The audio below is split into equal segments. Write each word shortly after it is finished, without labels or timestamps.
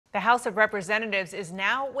The House of Representatives is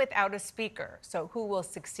now without a speaker. So who will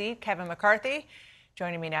succeed Kevin McCarthy?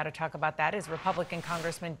 Joining me now to talk about that is Republican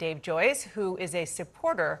Congressman Dave Joyce, who is a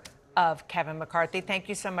supporter of Kevin McCarthy. Thank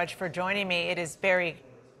you so much for joining me. It is very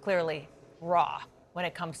clearly raw when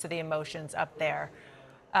it comes to the emotions up there.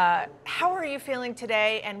 How are you feeling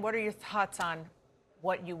today, and what are your thoughts on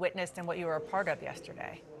what you witnessed and what you were a part of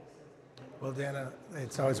yesterday? Well, Dana,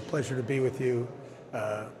 it's always a pleasure to be with you.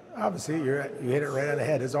 Obviously, you hit it right on the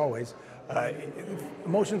head, as always.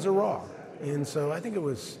 Emotions are raw, and so I think it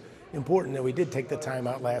was important that we did take the time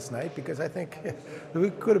out last night, because I think we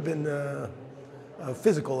could have been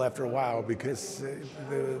physical after a while, because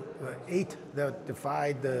the 8 that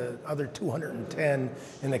defied the other 210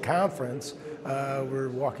 in the conference were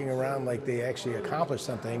walking around like they actually accomplished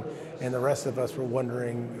something, and the rest of us were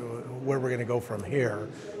wondering where we're going to go from here.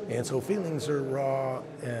 And so feelings are raw,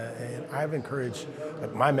 and I've encouraged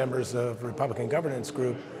my members of Republican Governance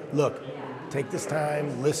Group, look, take this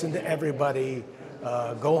time, listen to everybody,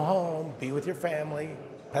 go home, be with your family,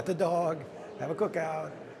 pet the dog, have a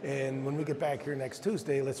cookout, and when we get back here next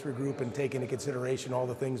Tuesday, let's regroup and take into consideration all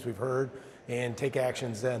the things we've heard and take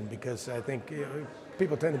actions then, because I think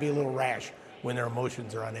people tend to be a little rash when their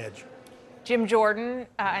emotions are on edge. Jim Jordan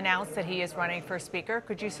announced that he is running for Speaker.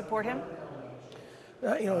 Could you support him?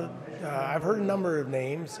 I've heard a number of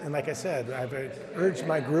names, and like I said, I've urged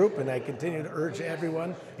my group, and I continue to urge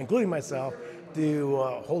everyone, including myself, to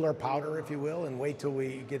hold our powder, if you will, and wait till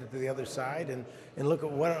we get to the other side and look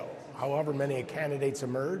at however many candidates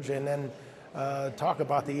emerge, and then talk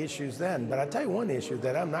about the issues then. But I'll tell you one issue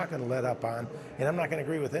that I'm not going to let up on, and I'm not going to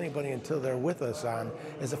agree with anybody until they're with us on,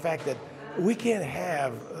 is the fact that we can't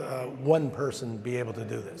have one person be able to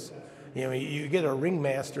do this. You get a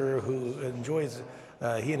ringmaster who enjoys,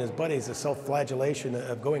 he and his buddies, the self-flagellation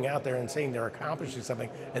of going out there and saying they're accomplishing something,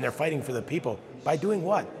 and they're fighting for the people. By doing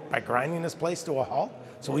what? By grinding this place to a halt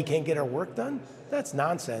so we can't get our work done? That's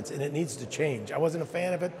nonsense, and it needs to change. I wasn't a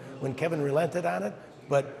fan of it when Kevin relented on it,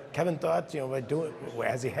 but Kevin thought, by doing,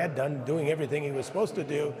 as he had done, doing everything he was supposed to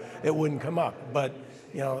do, it wouldn't come up. But,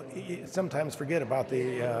 you sometimes forget about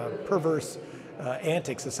the perverse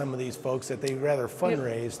antics of some of these folks, that they rather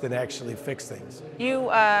fundraise than actually fix things. You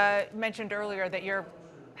mentioned earlier that you're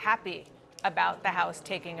happy about the House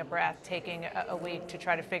taking a breath, taking a week to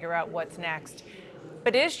try to figure out what's next.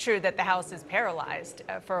 But it is true that the House is paralyzed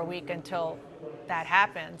for a week until that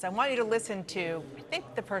happens. I want you to listen to, I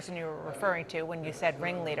think, the person you were referring to when you said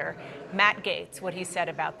ringleader, Matt Gaetz, what he said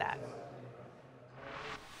about that.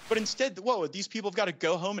 But instead, these people have got to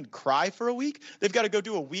go home and cry for a week? They've got to go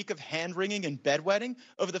do a week of hand-wringing and bedwetting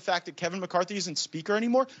over the fact that Kevin McCarthy isn't Speaker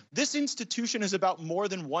anymore? This institution is about more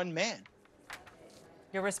than one man.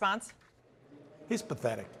 Your response? He's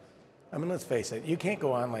pathetic. I mean, let's face it, you can't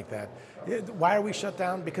go on like that. Why are we shut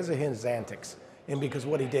down? Because of his antics and because of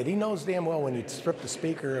what he did. He knows damn well when you strip the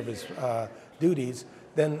Speaker of his duties,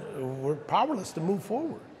 then we're powerless to move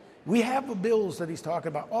forward. We have the bills that he's talking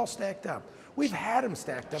about all stacked up. We've had them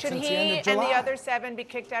stacked up since the end of July. Should he and the other 7 be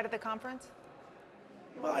kicked out of the conference?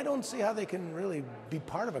 Well, I don't see how they can really be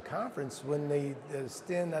part of a conference when they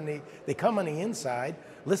they come on the inside,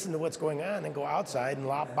 listen to what's going on, and go outside and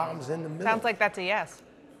lob bombs in the middle. Sounds like that's a yes.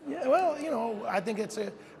 Yeah, well, I think it's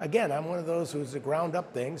again, I'm one of those who's a ground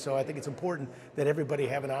up thing, so I think it's important that everybody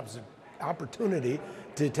have an opportunity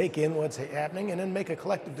to take in what's happening and then make a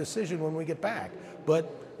collective decision when we get back.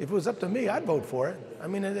 But if it was up to me, I'd vote for it. I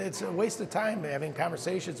mean, it's a waste of time having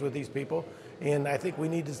conversations with these people, and I think we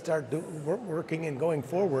need to start working and going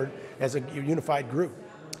forward as a unified group.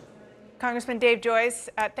 Congressman Dave Joyce,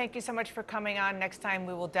 thank you so much for coming on. Next time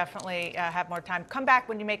we will definitely have more time. Come back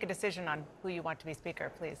when you make a decision on who you want to be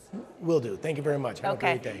Speaker, please. Will do. Thank you very much. Have a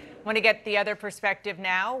great day. I want to get the other perspective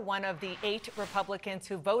now. One of the 8 Republicans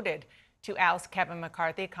who voted to oust Kevin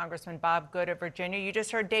McCarthy, Congressman Bob Good of Virginia. You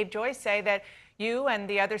just heard Dave Joyce say that you and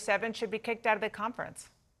the other 7 should be kicked out of the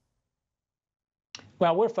conference.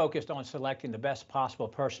 Well, we're focused on selecting the best possible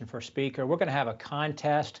person for Speaker. We're going to have a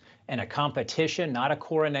contest and a competition, not a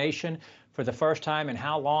coronation. For the first time in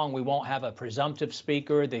how long, we won't have a presumptive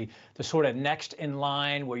Speaker, the sort of next in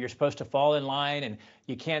line where you're supposed to fall in line and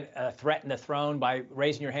you can't threaten the throne by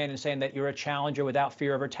raising your hand and saying that you're a challenger without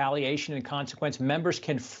fear of retaliation and consequence. Members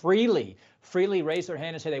can freely raise their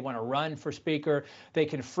hand and say they want to run for Speaker. They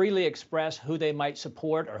can freely express who they might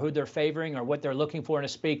support or who they're favoring or what they're looking for in a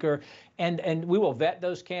Speaker. And we will vet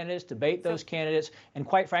those candidates, debate those candidates. And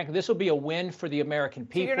quite frankly, this will be a win for the American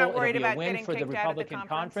people. So you're not worried It'll be about a win for the Republican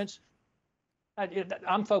conference.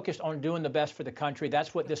 I'm focused on doing the best for the country.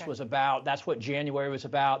 That's what this was about. That's what January was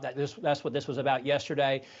about. That's what this was about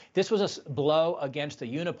yesterday. This was a blow against the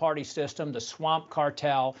uniparty system, the swamp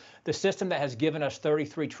cartel, the system that has given us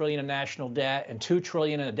 $33 trillion in national debt and $2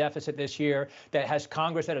 trillion in a deficit this year, that has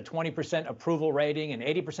Congress at a 20% approval rating and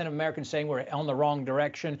 80% of Americans saying we're on the wrong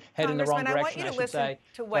direction, heading the wrong direction, I want you to listen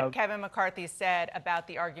to what Kevin McCarthy said about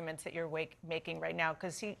the arguments that you're making right now,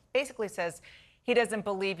 because he basically says he doesn't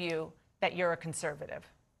believe you that you're a conservative.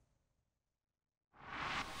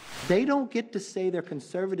 They don't get to say they're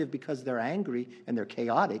conservative because they're angry and they're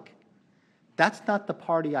chaotic. That's not the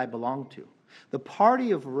party I belong to. The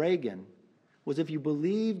party of Reagan was if you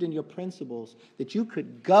believed in your principles that you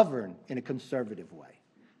could govern in a conservative way.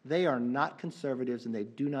 They are not conservatives, and they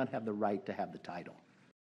do not have the right to have the title.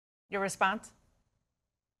 Your response?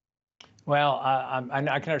 Well, I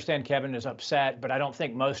can understand Kevin is upset, but I don't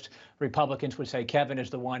think most Republicans would say Kevin is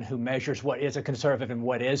the one who measures what is a conservative and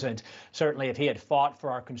what isn't. Certainly, if he had fought for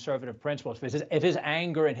our conservative principles, if his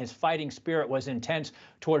anger and his fighting spirit was intense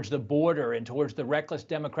towards the border and towards the reckless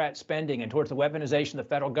Democrat spending and towards the weaponization of the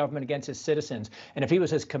federal government against its citizens, and if he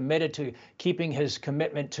was as committed to keeping his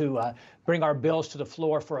commitment to bring our bills to the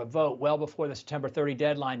floor for a vote well before the September 30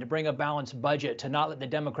 deadline, to bring a balanced budget, to not let the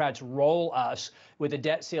Democrats roll us with a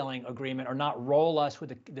debt ceiling agreement or not roll us with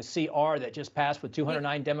the CR that just passed with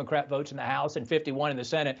 209 Democrat votes in the House and 51 in the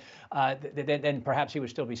Senate, then perhaps he would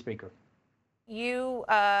still be Speaker. You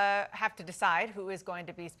have to decide who is going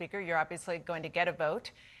to be Speaker. You're obviously going to get a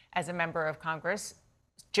vote as a member of Congress.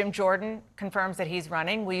 Jim Jordan confirms that he's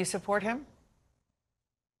running. Will you support him?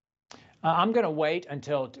 I'm going to wait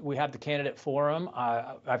until we have the candidate forum.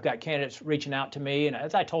 I've got candidates reaching out to me, and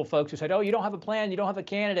as I told folks who said, oh, you don't have a plan, you don't have a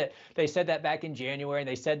candidate, they said that back in January, and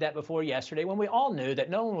they said that before yesterday, when we all knew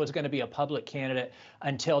that no one was going to be a public candidate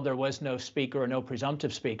until there was no speaker or no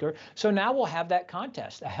presumptive speaker. So now we'll have that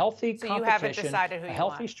contest, a healthy competition, you haven't decided who a you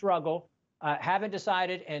healthy want. Struggle. Haven't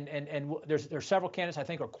decided, and there's several candidates I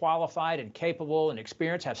think are qualified and capable and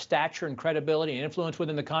experienced, have stature and credibility and influence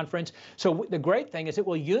within the conference. So the great thing is it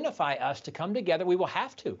will unify us to come together. We will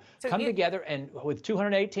have to come together, and with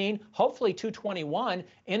 218, hopefully 221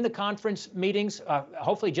 in the conference meetings,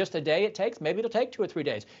 hopefully just a day it takes. Maybe it'll take 2 or 3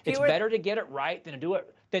 days. It's better to get it right than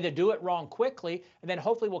to do it wrong quickly, and then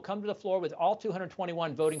hopefully we'll come to the floor with all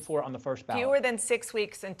 221 voting for it on the first ballot. Fewer than 6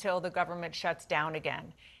 weeks until the government shuts down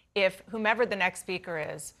again. If whomever the next speaker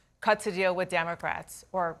is cuts a deal with Democrats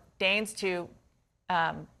or deigns to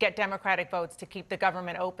get Democratic votes to keep the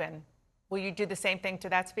government open, will you do the same thing to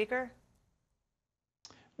that speaker?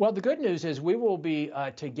 Well, the good news is we will be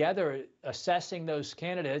together assessing those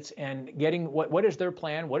candidates and getting what is their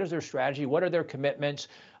plan, what is their strategy, what are their commitments,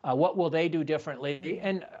 what will they do differently.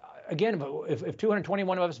 And again, if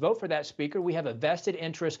 221 of us vote for that speaker, we have a vested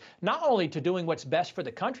interest not only to doing what's best for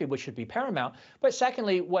the country, which should be paramount, but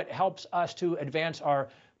secondly, what helps us to advance our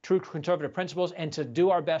true conservative principles and to do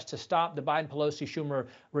our best to stop the Biden-Pelosi-Schumer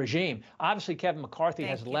regime. Obviously, Kevin McCarthy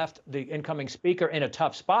has left the incoming speaker in a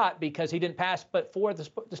tough spot because he didn't pass but for the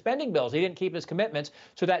spending bills. He didn't keep his commitments,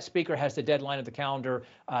 so that speaker has the deadline of the calendar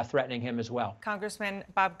threatening him as well. Congressman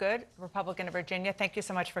Bob Good, Republican of Virginia, thank you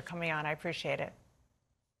so much for coming on. I appreciate it.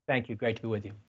 Thank you. Great to be with you.